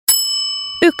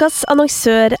Ukas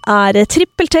annonsør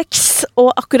TrippelTex, og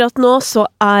akkurat nå så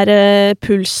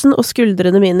pulsen og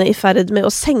skuldrene mine i ferd med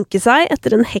å senke seg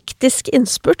etter en hektisk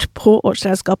innspurt på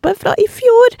årsregnskapet fra i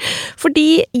fjor.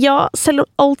 Fordi, ja, selv om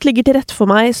alt ligger til rette for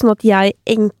meg, sånn at jeg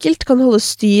enkelt kan holde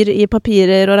styr i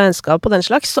papirer og regnskap og den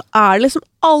slags, så det liksom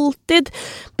alltid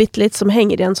bitte litt som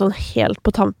henger igjen sånn helt på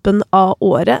tampen av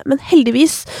året. Men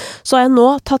heldigvis så har jeg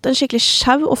nå tatt en skikkelig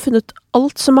sjau og funnet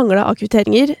alt som manglet av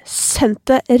kvitteringer, sendt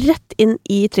det rett inn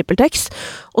i TrippelTex,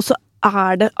 og så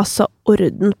det altså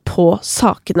orden på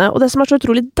sakene. Og det som så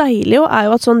utrolig deilig jo,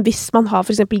 jo at sånn, hvis man har for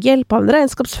eksempel hjelp av en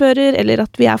regnskapsfører, eller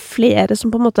at vi flere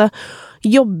som på en måte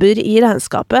jobber i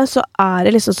regnskapet, så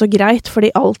det liksom så greit,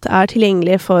 fordi alt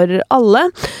tilgjengelig for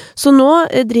alle. Så nå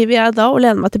driver jeg da og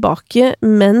lener meg tilbake,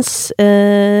 mens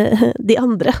de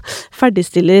andre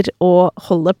ferdigstiller og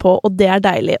holder på, og det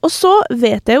deilig. Og så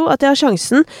vet jeg jo at jeg har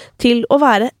sjansen til å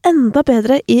være enda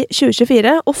bedre i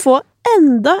 2024, og få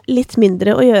enda litt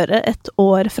mindre å gjøre et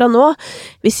år fra nå,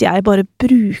 hvis jeg bare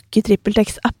bruker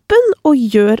TrippelTex-appen og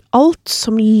gjør alt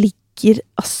som ligger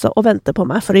altså å vente på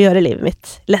meg for å gjøre livet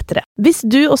mitt lettere. Hvis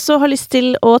du også har lyst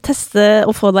til å teste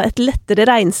og få deg et lettere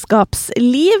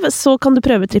regnskapsliv, så kan du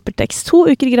prøve TrippelTex 2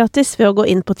 uker gratis ved å gå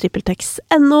inn på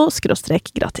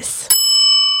trippeltex.no/gratis.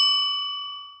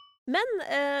 Men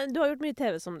du har gjort mye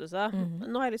TV, som du sa.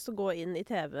 Nå har jeg lyst til å gå inn i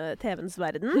TVens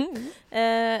verden.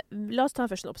 La oss ta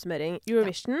først en oppsummering.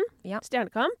 Eurovision,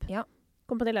 Stjernekamp,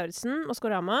 Kompani Lauritzen,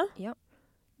 Maskorama,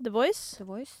 The Voice,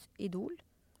 Idol,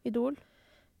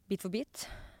 Bit for bit.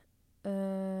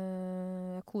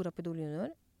 Kora på Idol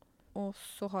Junior. Og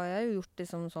så har jeg jo gjort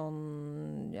liksom sånn...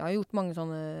 Jeg har gjort mange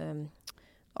sånne...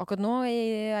 Akkurat nå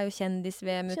jeg jo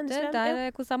kjendis-VM ute.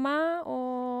 Der koset meg,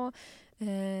 og...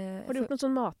 har du gjort noe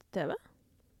sånn mat-TV?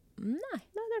 Nei.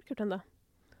 Det har du ikke gjort enda.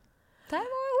 Der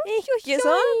var jo ikke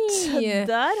sant?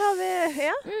 Der har vi,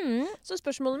 Så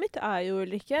spørsmålet mitt jo,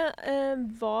 Ulrikke,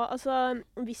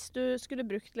 hvis du skulle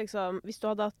brukt, liksom, hvis du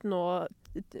hadde hatt nå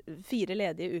 4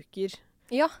 ledige uker,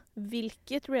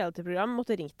 hvilket reality-program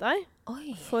måtte ringt deg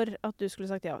for at du skulle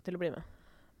sagt ja til å bli med?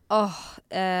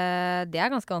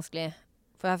 Det ganske vanskelig.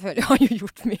 For jeg føler jeg har jo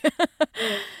gjort mye.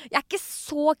 Jeg ikke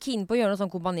så keen på å gjøre noen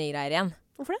sånn kompanigreier igjen.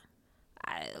 Hvorfor det?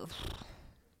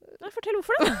 Nei, fortell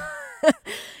hvorfor det.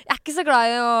 Jeg ikke så glad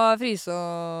i å fryse,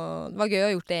 og det var gøy å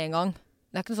ha gjort det en gang.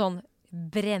 Det ikke noe sånn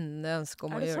brennende ønske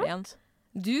om å gjøre det igjen.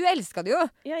 Du elsket det jo.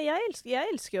 Ja, jeg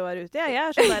elsker jo å være ute.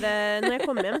 Jeg sånn der, når jeg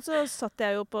kom hjem, så satt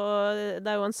jeg jo på,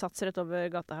 det jo en sats rett over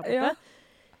gata her borte. Ja.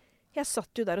 Jeg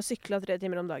satt jo der og syklet 3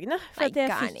 timer om dagen, for at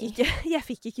jeg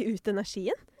fikk ikke ut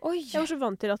energien. Jeg var så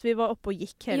vant til at vi var oppe og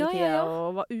gikk hele tiden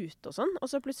og var ute og sånn. Og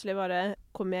så plutselig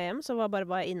kom jeg hjem, så var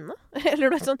jeg inne. Eller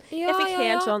noe sånn. Jeg fikk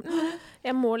helt sånn,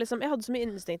 jeg hadde så mye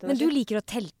instinkt. Men du liker å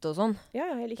telte og sånn?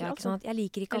 Ja, jeg liker alt sånn. Jeg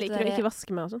liker å ikke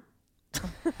vaske meg og sånn.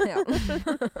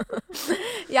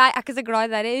 Jeg ikke så glad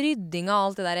i det der rydding av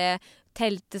alt det der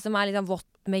teltet som liksom vått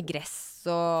med gress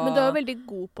og... Men du jo veldig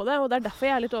god på det, og det derfor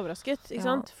jeg litt overrasket, ikke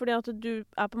sant? Fordi at du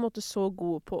på en måte så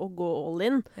god på å gå all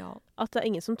in, at det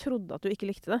ingen som trodde at du ikke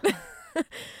likte det.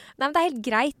 Nei, men det helt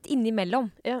greit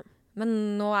innimellom. Ja.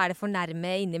 Men nå det for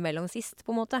nærme innimellom sist,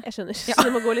 på en måte. Jeg skjønner, så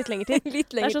det må gå litt lenger tid.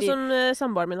 Det sånn som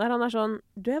samboeren min der, han sånn,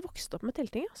 du vokst opp med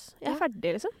telting, ass. Jeg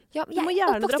ferdig, liksom. Ja, jeg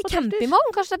oppvokst i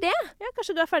campingvogn, kanskje det? Ja,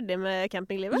 kanskje du ferdig med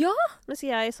campinglivet? Ja. Mens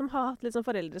jeg som har hatt litt sånn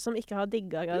foreldre som ikke har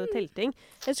digget telting,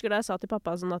 jeg husker da jeg sa til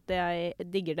pappa sånn at jeg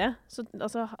digger det, så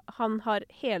altså, han har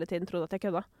hele tiden trodd at jeg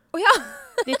kødda.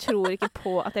 De tror ikke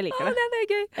på at jeg liker det. Det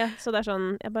gøy. Ja, så det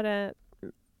sånn,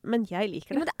 men jeg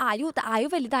liker det. Ja, men det jo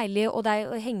veldig deilig, og det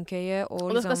jo hengekøye. Og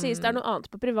det skal sies, det noe annet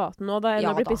på privaten nå, da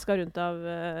jeg blir pisket rundt av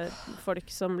folk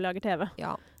som lager TV.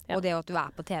 Ja, og det at du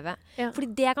på TV. Ja. Fordi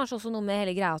det kanskje også noe med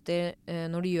hele greia at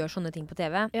når du gjør sånne ting på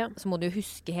TV, så må du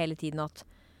huske hele tiden at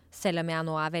selv om jeg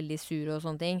nå veldig sur og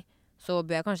sånne ting, så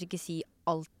bør jeg kanskje ikke si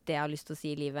alt det jeg har lyst til å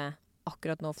si i livet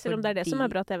akkurat nå. Selv om det det som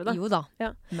bra TV, da. Jo da.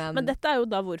 Ja. Men dette jo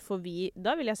da hvorfor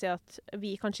da vil jeg si at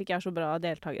vi kanskje ikke så bra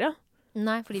deltakere.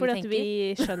 Nei, fordi at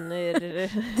vi skjønner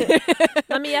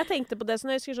Nei, men jeg tenkte på det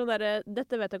sånn, jeg husker sånn der,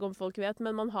 dette vet jeg ikke om folk vet,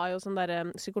 men man har jo sånne der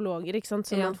psykologer, ikke sant,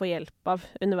 som man får hjelp av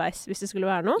underveis hvis det skulle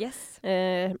være noe. Yes.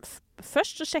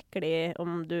 Først så sjekker de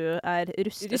om du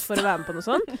rustet for å være med på noe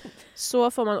sånt. Så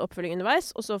får man oppfølging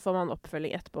underveis, og så får man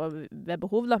oppfølging etterpå ved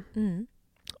behov, da.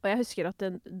 Og jeg husker at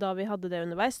da vi hadde det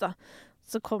underveis, da,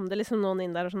 så kom det liksom noen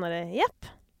inn der og sånn der,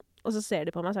 jepp. Og så ser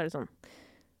de på meg, så det sånn,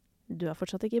 du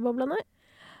fortsatt ikke i bobla, nei?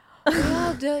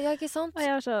 Ja, ikke sant? Og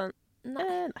jeg var sånn,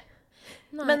 nei.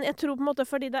 Men jeg tror på en måte,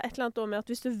 fordi det et eller annet med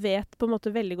at hvis du vet på en måte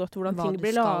veldig godt hvordan ting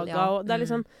blir laget, og det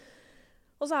liksom,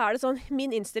 Og så det sånn, min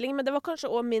innstilling, men det var kanskje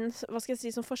også min, hva skal jeg si,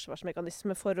 sånn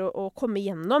forsvarsmekanisme for å komme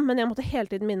gjennom, men jeg måtte hele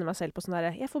tiden minne meg selv på sånn der,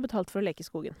 jeg får betalt for å leke i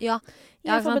skogen. Ja.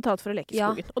 Jeg får betalt for å leke i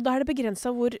skogen. Og da det begrenset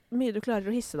hvor mye du klarer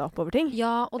å hisse deg opp over ting.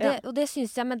 Ja, og det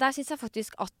synes jeg, men der synes jeg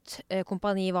faktisk at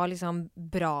Kompani var liksom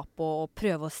bra på å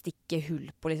prøve å stikke hull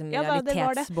på liksom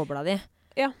realitetsbobla di.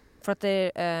 Ja. For at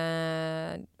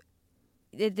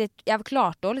jeg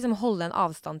klarte å liksom holde en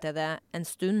avstand til det en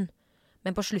stund.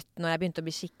 Men på slutten, når jeg begynte å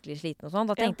bli skikkelig sliten og sånn,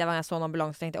 da tenkte jeg, når jeg så en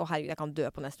ambulanse, tenkte jeg, herregud, jeg kan dø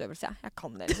på neste øvelse. Jeg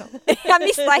kan det, liksom. Jeg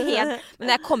mistet helt. Men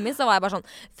når jeg kom inn, så var jeg bare sånn,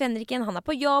 Fenriken, han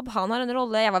på jobb, han har en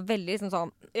rolle. Jeg var veldig liksom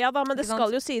sånn. Ja da, men det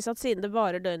skal jo sies at siden det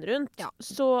varer døgn rundt,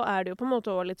 så det jo på en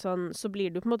måte også litt sånn, så blir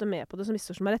du på en måte med på det som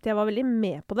misforstår meg rett. Jeg var veldig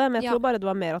med på det, men jeg tror bare det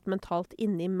var mer at mentalt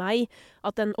inni meg,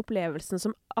 at den opplevelsen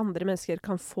som andre mennesker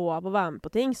kan få av å være med på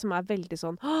ting, som veldig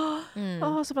sånn,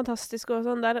 så fantastisk og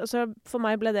sånn der. Så for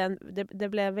meg ble det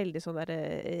ble veldig sånn der,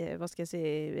 hva skal jeg si,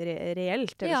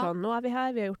 reelt. Eller sånn, nå vi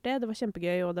her, vi har gjort det var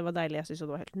kjempegøy, og det var deilig. Jeg synes det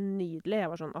var helt nydelig.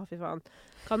 Jeg var sånn, fy faen,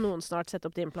 kan noen snart sette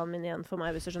opp timeplanen min igjen for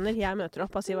meg, hvis du skjønner? Jeg møter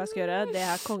opp og sier hva jeg skal gjøre. Det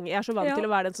konge. Jeg så vant til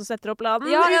å være den som setter opp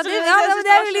planen. Ja, det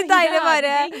veldig deilig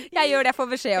bare. Jeg gjør det jeg får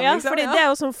beskjed om, liksom. Fordi det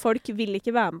jo sånn, folk vil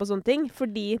ikke være med på sånne ting,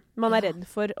 fordi man redd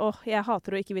for, jeg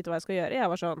hater å ikke vite hva jeg skal gjøre. Jeg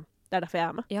var sånn, det derfor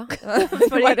jeg med. Ja,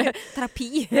 fordi terapi.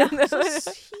 Så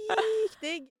sykt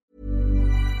digg.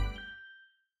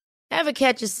 Ever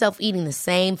catch yourself eating the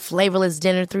same flavorless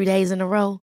dinner 3 days in a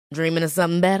row? Dreaming of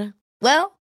something better?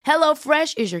 Well,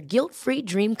 HelloFresh is your guilt-free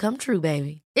dream come true,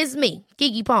 baby. It's me,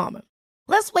 Keke Palmer.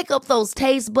 Let's wake up those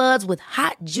taste buds with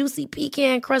hot, juicy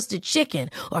pecan-crusted chicken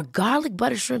or garlic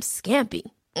butter shrimp scampi.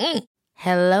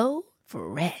 Hello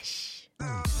Fresh.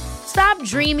 Stop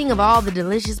dreaming of all the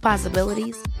delicious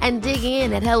possibilities and dig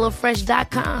in at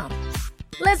HelloFresh.com.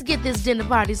 Let's get this dinner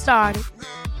party started.